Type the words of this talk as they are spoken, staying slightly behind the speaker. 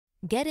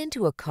Get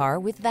into a car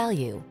with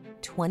value.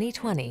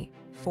 2020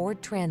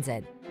 Ford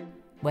Transit.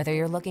 Whether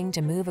you're looking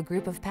to move a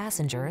group of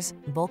passengers,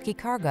 bulky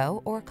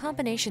cargo, or a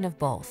combination of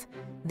both,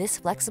 this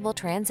flexible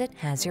Transit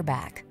has your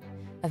back.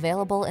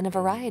 Available in a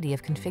variety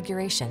of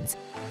configurations,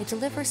 it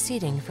delivers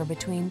seating for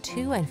between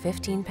 2 and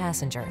 15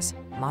 passengers,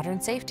 modern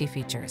safety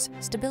features,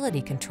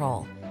 stability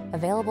control,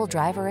 available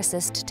driver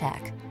assist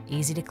tech,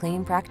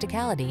 easy-to-clean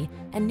practicality,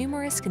 and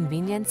numerous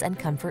convenience and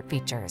comfort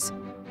features.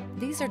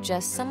 These are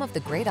just some of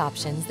the great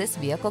options this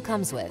vehicle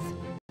comes with: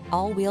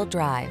 all-wheel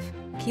drive,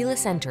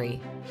 keyless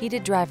entry,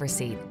 heated driver's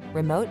seat,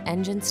 remote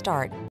engine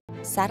start,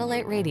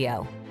 satellite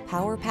radio,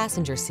 power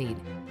passenger seat,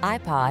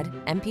 iPod,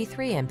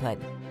 MP3 input,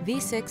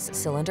 V6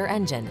 cylinder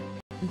engine,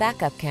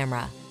 backup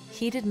camera,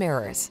 heated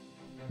mirrors.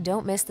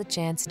 Don't miss the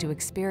chance to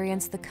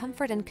experience the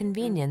comfort and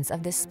convenience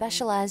of this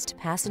specialized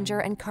passenger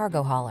and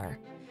cargo hauler.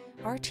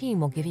 Our team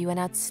will give you an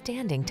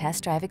outstanding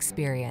test drive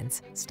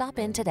experience. Stop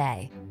in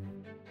today.